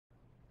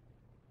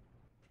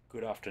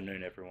Good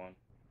afternoon, everyone.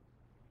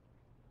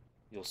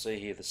 You'll see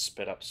here the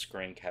sped up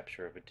screen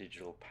capture of a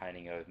digital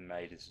painting I've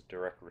made as a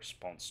direct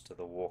response to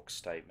the walk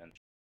statement.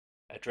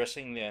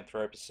 Addressing the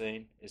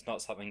Anthropocene is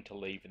not something to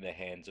leave in the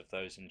hands of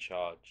those in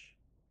charge.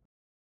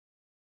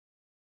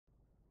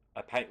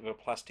 I paint with a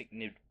plastic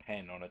nibbed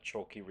pen on a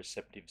chalky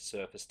receptive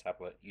surface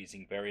tablet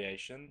using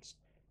variations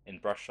in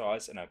brush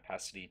size and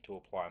opacity to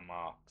apply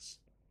marks.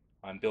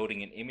 I'm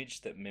building an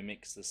image that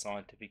mimics the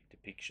scientific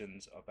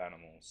depictions of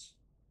animals.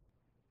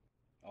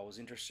 I was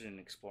interested in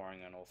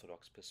exploring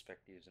unorthodox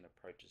perspectives and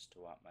approaches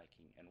to art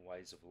making and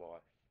ways of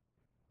life,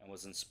 and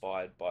was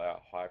inspired by a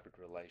hybrid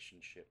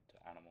relationship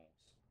to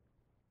animals,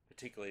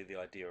 particularly the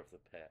idea of the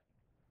pet.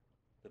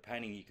 The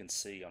painting you can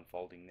see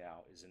unfolding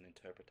now is an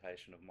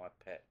interpretation of my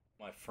pet,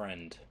 my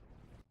friend,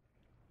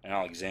 an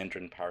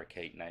Alexandrian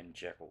parakeet named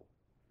Jekyll.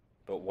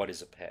 But what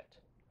is a pet?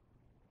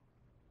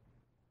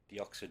 The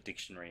Oxford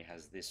Dictionary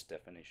has this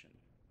definition.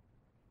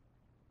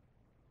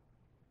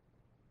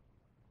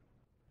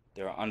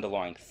 There are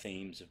underlying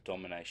themes of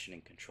domination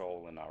and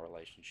control in our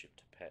relationship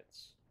to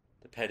pets.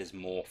 The pet is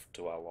morphed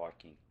to our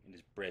liking. It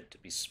is bred to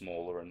be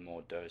smaller and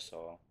more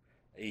docile,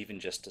 even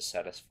just to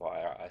satisfy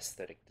our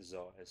aesthetic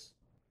desires.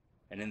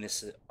 And in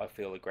this I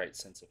feel a great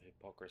sense of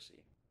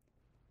hypocrisy,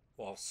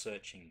 while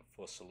searching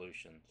for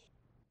solutions.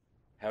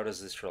 How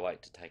does this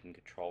relate to taking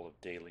control of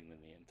dealing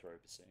with the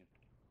Anthropocene?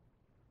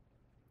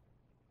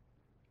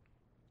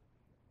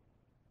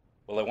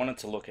 Well, I wanted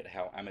to look at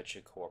how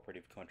amateur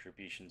cooperative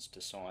contributions to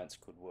science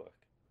could work,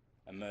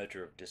 a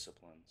merger of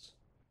disciplines.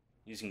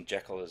 Using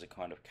Jekyll as a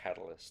kind of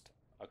catalyst,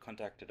 I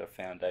contacted a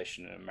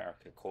foundation in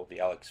America called the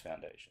Alex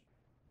Foundation.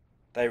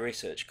 They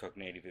research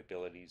cognitive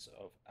abilities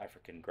of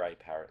African grey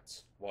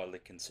parrots, widely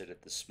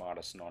considered the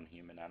smartest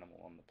non-human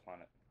animal on the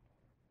planet.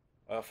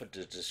 I offered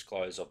to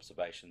disclose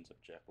observations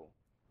of Jekyll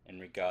in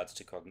regards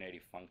to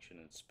cognitive function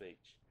and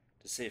speech,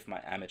 to see if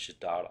my amateur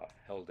data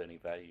held any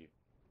value.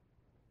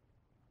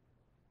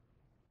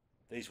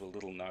 These were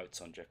little notes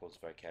on Jekyll's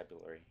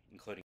vocabulary,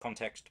 including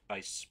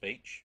context-based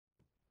speech.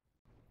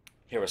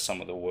 Here are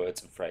some of the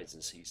words and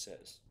phrases he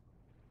says.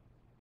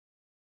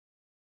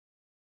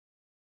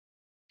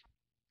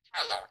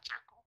 Hello,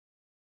 Jekyll.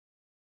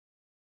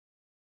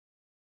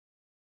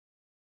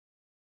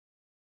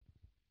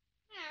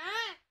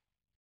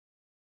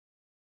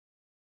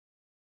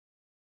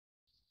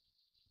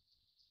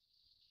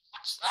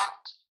 What's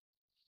that?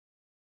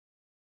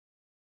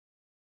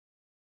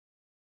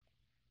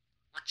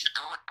 What you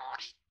doing,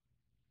 buddy?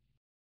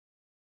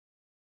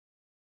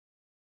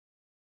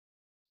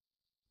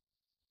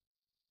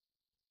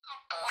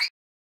 Oh, boy.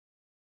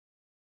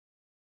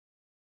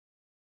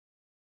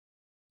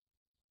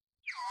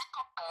 You're a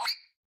good boy.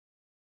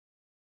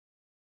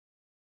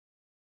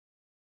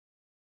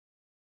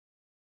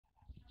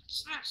 What's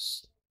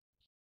this?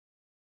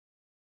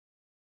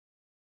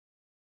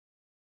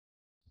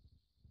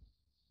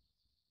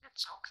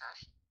 It's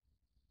okay.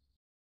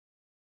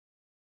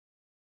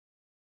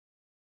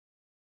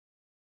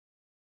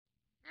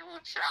 You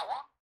want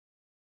shower?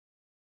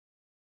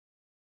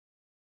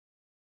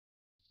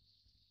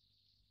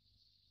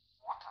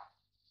 Water.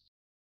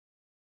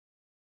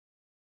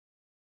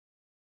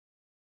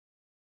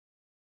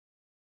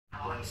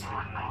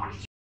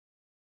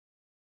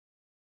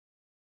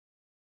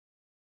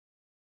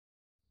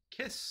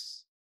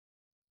 Kiss.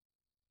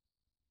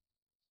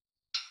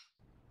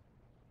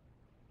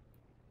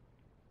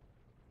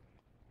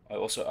 I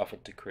also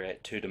offered to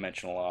create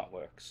two-dimensional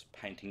artworks,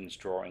 paintings,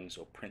 drawings,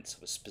 or prints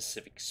of a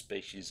specific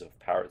species of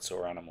parrots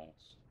or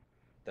animals.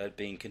 They would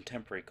be in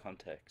contemporary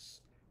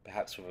contexts,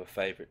 perhaps with a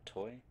favourite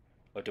toy,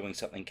 or doing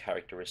something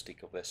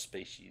characteristic of their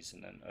species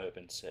in an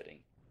urban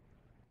setting.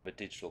 A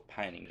digital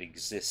painting that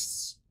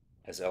exists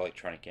as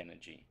electronic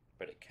energy,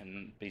 but it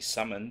can be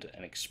summoned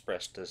and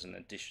expressed as an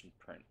edition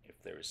print if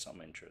there is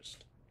some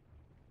interest.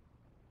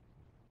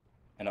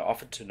 And I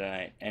offered to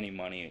donate any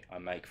money I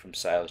make from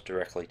sales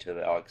directly to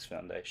the Alex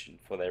Foundation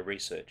for their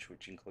research,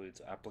 which includes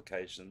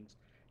applications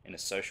in a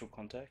social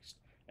context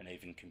and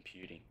even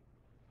computing.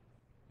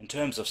 In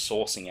terms of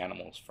sourcing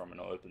animals from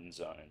an urban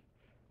zone,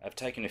 I've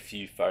taken a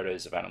few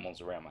photos of animals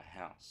around my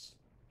house.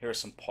 Here are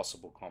some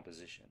possible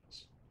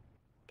compositions.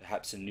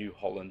 Perhaps a New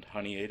Holland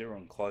honeyeater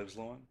on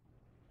clothesline,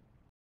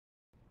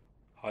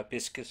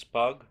 hibiscus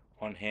bug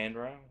on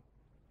handrail,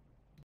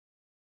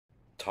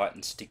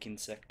 Titan stick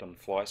insect on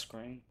fly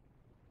screen,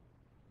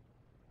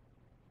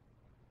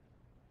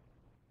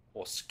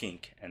 or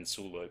skink and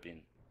sulo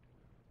bin.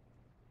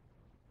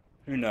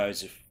 Who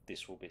knows if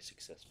this will be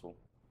successful?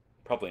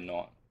 Probably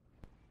not,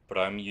 but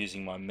I'm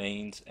using my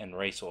means and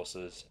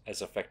resources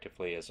as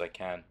effectively as I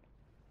can,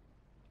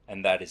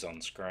 and that is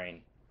on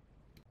screen.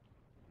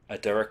 A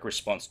direct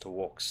response to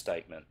Walk's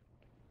statement.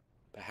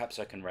 Perhaps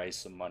I can raise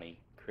some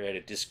money, create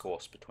a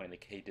discourse between the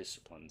key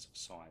disciplines of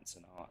science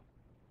and art.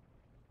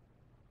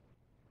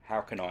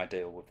 How can I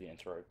deal with the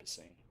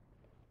Anthropocene?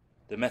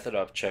 The method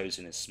I've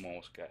chosen is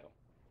small scale,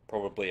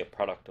 probably a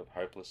product of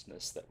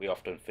hopelessness that we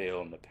often feel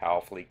in the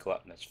powerfully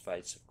gluttonous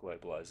face of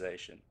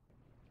globalisation.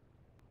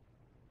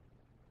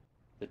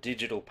 The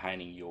digital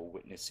painting you're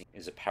witnessing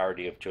is a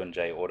parody of John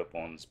J.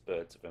 Audubon's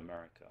Birds of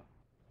America,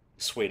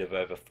 a suite of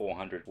over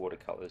 400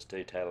 watercolours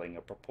detailing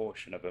a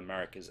proportion of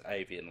America's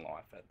avian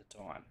life at the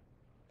time.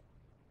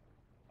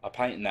 I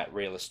paint in that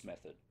realist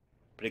method,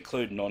 but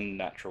include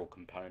non-natural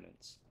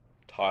components,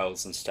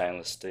 tiles and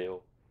stainless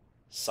steel,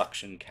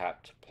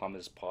 suction-capped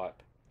plumber's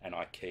pipe, and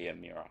IKEA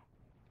mirror.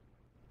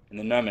 In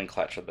the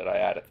nomenclature that I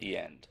add at the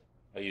end,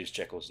 I use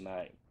Jekyll's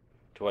name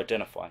to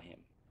identify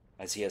him,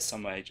 as he has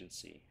some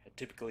agency, a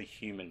typically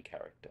human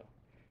character,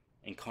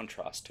 in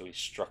contrast to his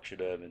structured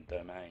urban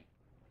domain.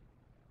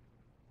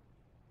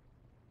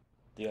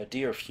 The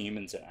idea of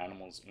humans and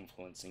animals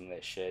influencing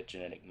their shared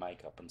genetic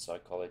makeup and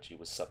psychology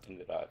was something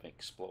that I've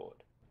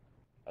explored.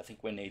 I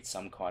think we need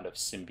some kind of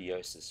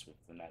symbiosis with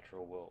the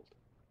natural world,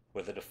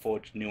 whether to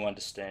forge new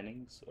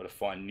understandings or to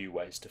find new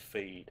ways to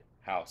feed,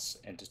 house,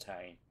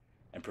 entertain,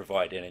 and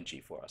provide energy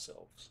for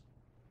ourselves.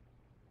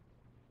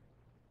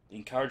 The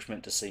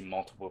encouragement to see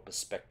multiple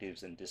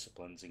perspectives and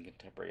disciplines in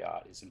contemporary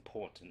art is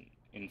important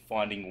in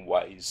finding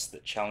ways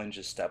that challenge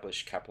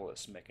established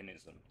capitalist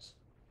mechanisms.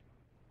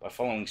 By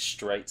following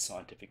straight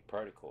scientific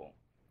protocol,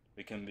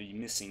 we can be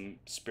missing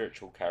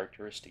spiritual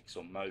characteristics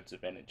or modes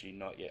of energy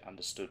not yet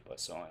understood by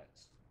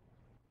science.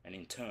 And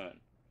in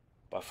turn,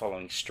 by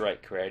following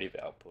straight creative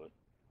output,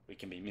 we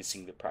can be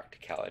missing the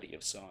practicality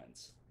of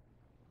science.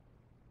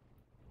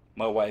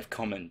 My way of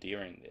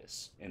commandeering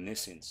this, in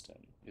this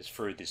instant, is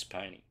through this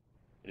painting.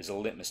 It is a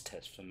litmus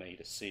test for me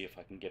to see if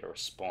I can get a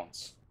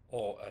response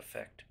or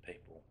affect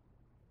people.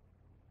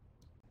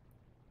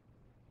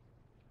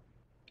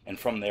 And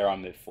from there I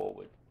move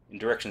forward, in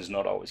directions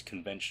not always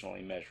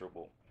conventionally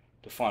measurable,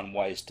 to find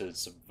ways to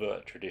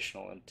subvert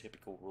traditional and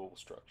typical rule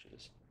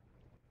structures.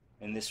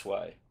 In this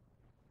way,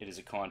 it is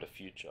a kind of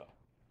future.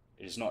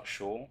 It is not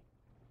sure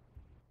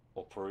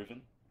or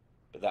proven,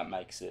 but that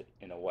makes it,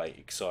 in a way,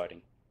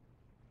 exciting.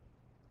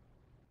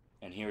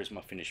 And here is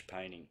my finished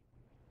painting.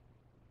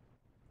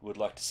 I would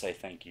like to say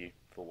thank you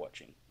for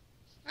watching.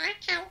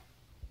 Thank you.